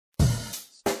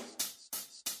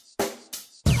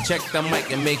Check the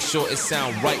mic and make sure it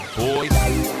sound right, boys.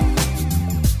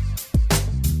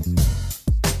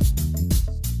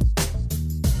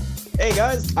 Hey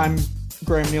guys, I'm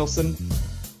Graham Nielsen.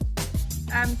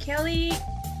 I'm Kelly.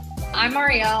 I'm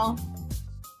Marielle.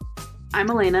 I'm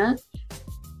Aliana.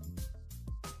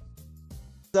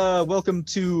 Welcome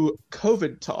to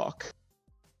CovidTalk.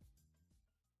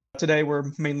 Today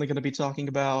we're mainly going to be talking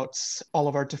about all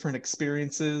of our different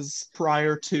experiences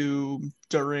prior to,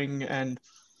 during, and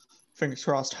fingers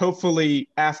crossed, hopefully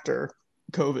after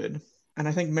COVID. And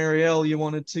I think Marielle, you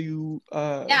wanted to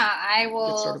I will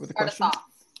get started with the start us questions. off.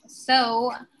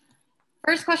 So,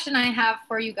 first question I have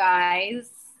for you guys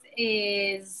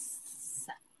is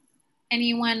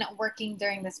anyone working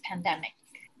during this pandemic?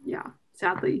 Yeah,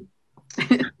 sadly.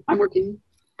 I'm working.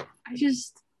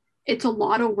 It's a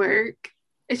lot of work,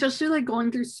 especially like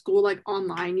going through school like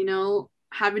online, you know,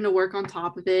 having to work on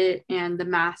top of it and the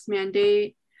mask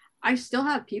mandate. I still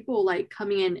have people like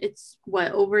coming in. It's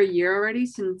over a year already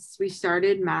since we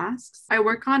started masks. I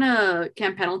work on a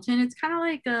Camp Pendleton. It's kind of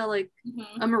like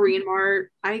a Marine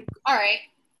Mart. All right.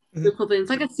 Equivalent.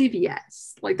 It's like a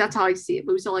CVS. Like that's how I see it.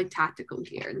 But we sell like tactical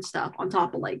gear and stuff on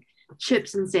top of like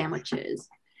chips and sandwiches.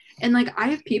 And like I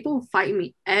have people fighting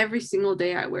me every single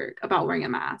day I work about wearing a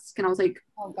mask. And I was like,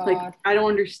 oh God. Like I don't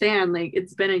understand. Like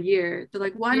it's been a year. They're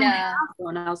like, why don't you have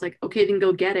one? And I was like, okay, then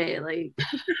go get it. Like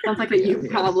sounds like a you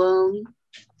problem.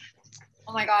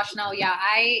 Oh my gosh, no, yeah.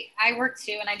 I work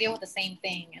too and I deal with the same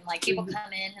thing. And like people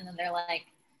come in and then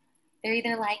they're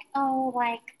either like, oh,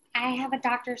 like I have a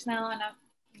doctor's note, and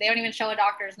they don't even show a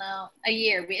doctor's note. A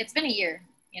year. It's been a year.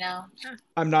 You know,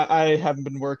 I haven't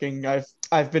been working.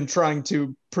 I've been trying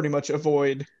to pretty much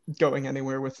avoid going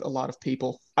anywhere with a lot of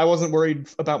people. I wasn't worried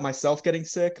about myself getting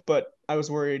sick, but I was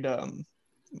worried.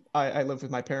 I live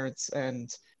with my parents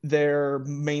and they're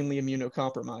mainly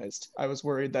immunocompromised. I was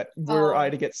worried that were I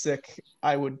to get sick,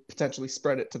 I would potentially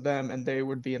spread it to them and they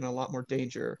would be in a lot more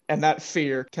danger. And that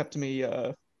fear kept me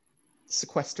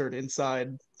sequestered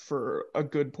inside for a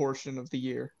good portion of the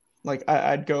year. Like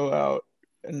I'd go out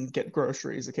and get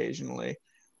groceries occasionally,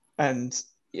 and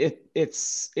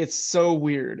it's so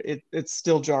weird. It's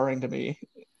still jarring to me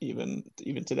even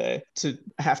today to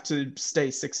have to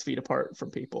stay 6 feet apart from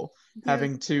people,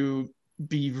 having to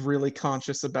be really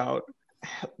conscious about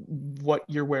what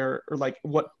you're wearing or like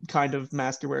what kind of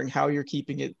mask you're wearing, how you're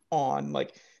keeping it on.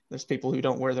 Like there's people who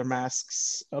don't wear their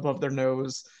masks above their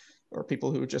nose, or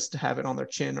people who just have it on their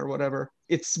chin or whatever.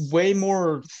 It's way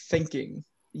more thinking.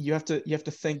 You have to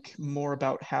think more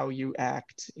about how you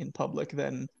act in public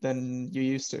than you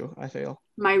used to, I feel.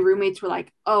 My roommates were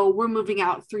like, oh, we're moving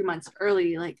out 3 months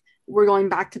early. Like we're going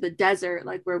back to the desert,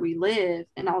 like where we live.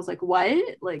 And I was like, what?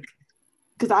 Like,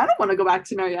 because I don't want to go back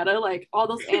to Marietta. Like all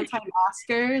those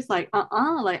anti-maskers, like,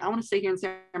 like I want to stay here in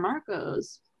San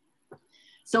Marcos.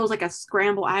 So it was like a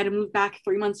scramble. I had to move back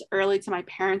 3 months early to my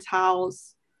parents'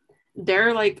 house.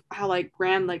 They're like how like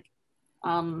Graham, like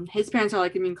his parents are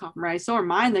like immune compromised, so are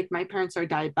mine. Like my parents are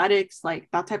diabetics, like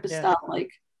that type of stuff.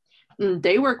 Like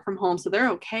they work from home, so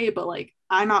they're okay, but like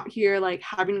I'm out here like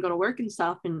having to go to work and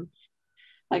stuff and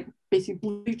like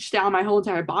basically bleach down my whole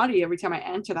entire body every time I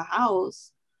enter the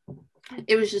house.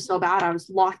 It was just so bad. I was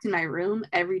locked in my room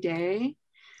every day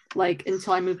like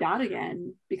until I moved out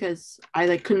again because I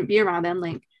like couldn't be around them.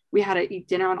 Like we had to eat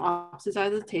dinner on opposite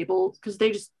sides of the table because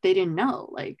they didn't know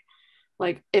like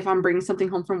if I'm bringing something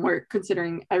home from work,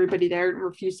 considering everybody there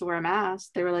refused to wear a mask,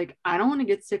 they were like, I don't want to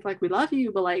get sick. Like, we love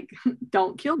you, but like,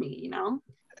 don't kill me, you know?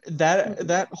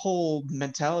 That whole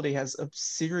mentality has a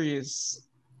serious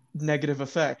negative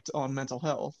effect on mental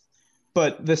health.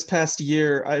 But this past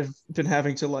year, I've been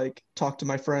having to like talk to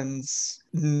my friends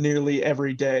nearly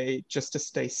every day just to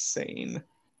stay sane.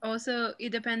 Also,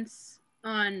 it depends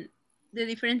on the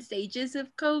different stages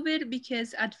of COVID,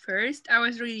 because at first I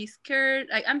was really scared.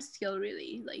 Like I'm still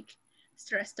really like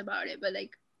stressed about it, but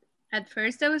like at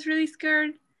first I was really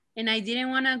scared and I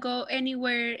didn't want to go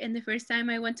anywhere. And the first time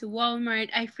I went to Walmart,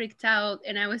 I freaked out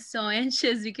and I was so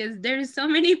anxious because there's so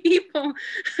many people.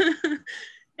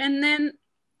 And then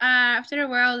after a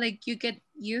while, like you get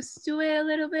used to it a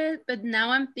little bit, but now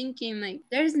I'm thinking like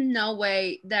there's no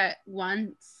way that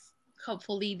once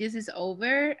hopefully this is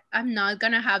over, I'm not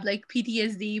gonna have like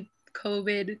PTSD,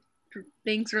 COVID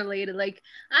things related. Like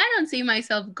I don't see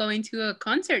myself going to a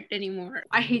concert anymore.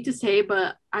 I hate to say,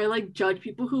 but I like judge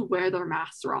people who wear their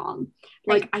masks wrong.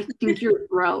 Like I think you're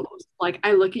gross. Like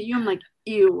I look at you, I'm like,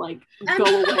 ew, like go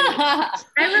away. I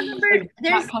remember like,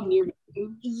 not come near me.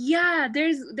 Yeah,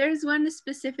 there's one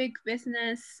specific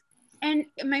business, and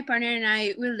my partner and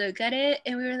I will look at it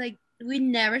and we were like, we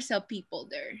never saw people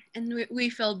there, and we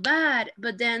felt bad,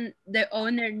 but then the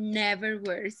owner never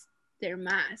wears their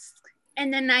mask.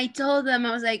 And then I told them,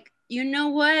 I was like, you know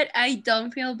what? I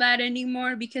don't feel bad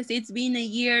anymore because it's been a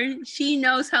year. She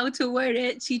knows how to wear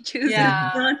it. She chooses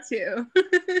not to.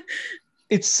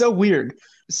 It's so weird.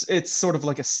 It's sort of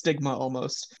like a stigma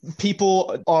almost.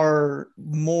 People are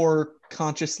more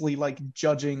consciously like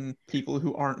judging people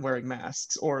who aren't wearing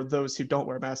masks, or those who don't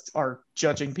wear masks are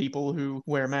judging people who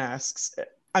wear masks.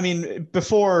 I mean,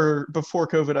 before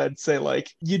COVID, I'd say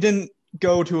like you didn't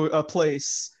go to a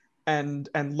place and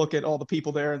look at all the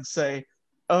people there and say,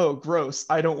 oh, gross,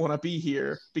 I don't want to be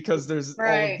here because there's all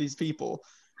of these people.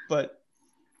 But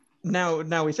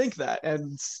now we think that,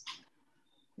 and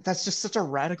that's just such a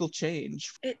radical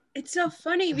change. It's so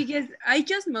funny because I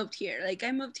just moved here. Like,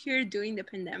 I moved here during the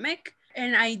pandemic,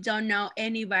 and I don't know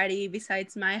anybody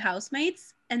besides my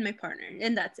housemates and my partner,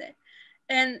 and that's it.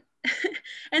 And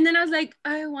and then I was like,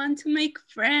 I want to make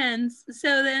friends.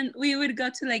 So then we would go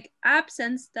to like apps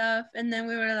and stuff, and then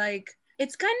we were like,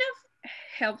 it's kind of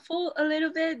helpful a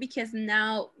little bit because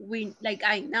now we like,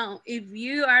 I know if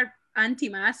you are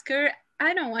anti-masker,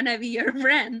 I don't want to be your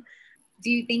friend. Do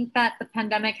you think that the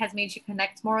pandemic has made you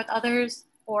connect more with others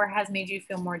or has made you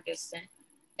feel more distant?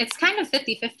 It's kind of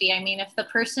 50-50. I mean, if the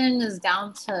person is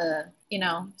down to,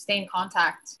 stay in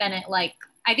contact, then it like,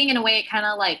 I think in a way it kind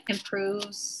of like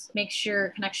improves, makes your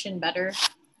connection better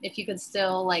if you could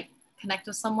still like connect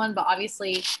with someone. But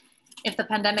obviously, if the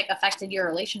pandemic affected your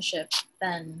relationship,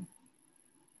 then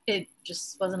it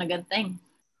just wasn't a good thing.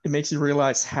 It makes you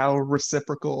realize how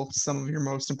reciprocal some of your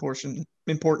most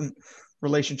important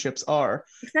relationships are.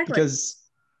 Exactly. Because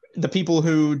the people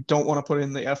who don't want to put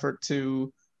in the effort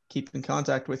to keep in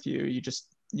contact with you,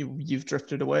 you've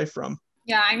drifted away from.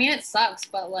 Yeah, I mean, it sucks,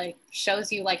 but like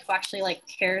shows you like who actually like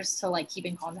cares to like keep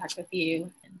in contact with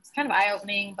you. And it's kind of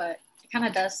eye-opening, but it kind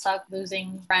of does suck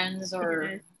losing friends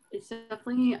or it's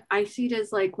definitely, I see it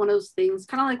as like one of those things,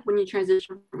 kind of like when you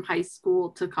transition from high school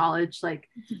to college, like,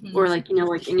 or like,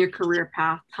 like in your career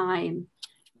path time,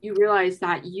 you realize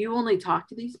that you only talk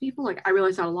to these people. Like, I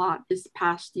realized that a lot this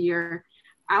past year.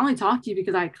 I only talk to you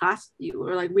because I had class with you,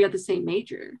 or like we had the same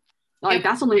major. Like,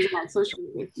 that's the only reason I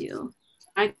associate with you.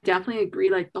 I definitely agree.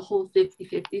 Like the whole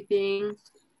 50-50 thing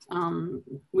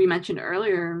we mentioned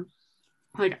earlier,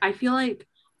 like I feel like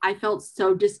I felt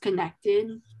so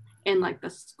disconnected in like the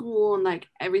school and like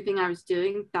everything I was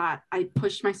doing that I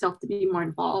pushed myself to be more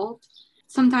involved.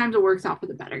 Sometimes it works out for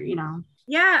the better,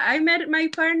 Yeah, I met my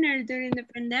partner during the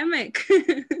pandemic.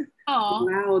 Oh,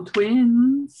 wow,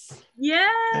 twins. Yeah.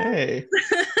 Hey,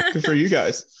 good for you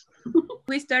guys.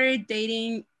 We started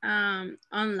dating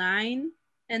online,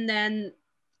 and then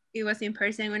it was in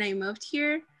person when I moved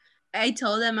here. I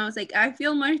told them, I was like, I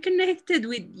feel more connected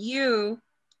with you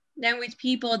than with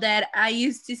people that I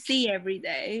used to see every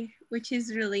day, which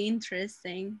is really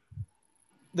interesting.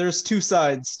 There's two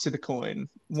sides to the coin.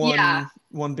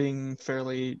 One being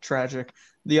fairly tragic,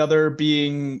 the other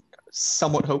being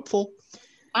somewhat hopeful.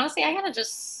 Honestly, I gotta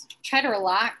just try to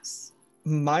relax.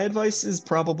 My advice is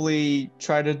probably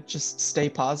try to just stay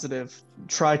positive.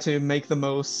 Try to make the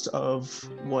most of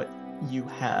what you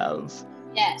have.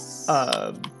 Yes.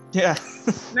 Yeah.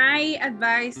 My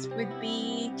advice would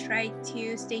be try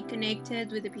to stay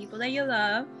connected with the people that you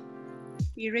love.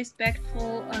 Be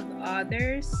respectful of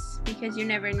others because you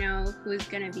never know who's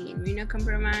gonna be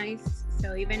immunocompromised.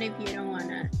 So even if you don't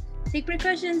wanna take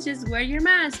precautions, just wear your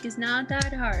mask. It's not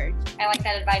that hard. I like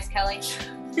that advice, Kelly.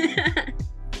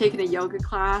 Taking a yoga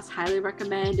class, highly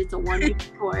recommend. It's a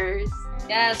 1-week course.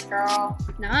 Yes, girl.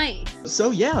 Nice.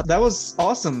 So yeah, that was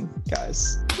awesome,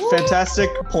 guys. Fantastic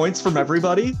points from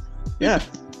everybody. Yeah,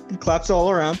 claps all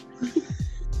around.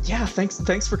 Yeah,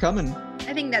 thanks for coming.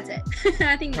 I think that's it.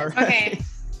 I think that's All right. Okay.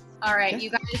 All right. You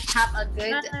guys have a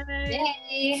good Bye.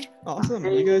 day. Awesome.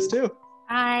 You guys too.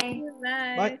 Bye.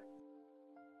 Bye. Bye.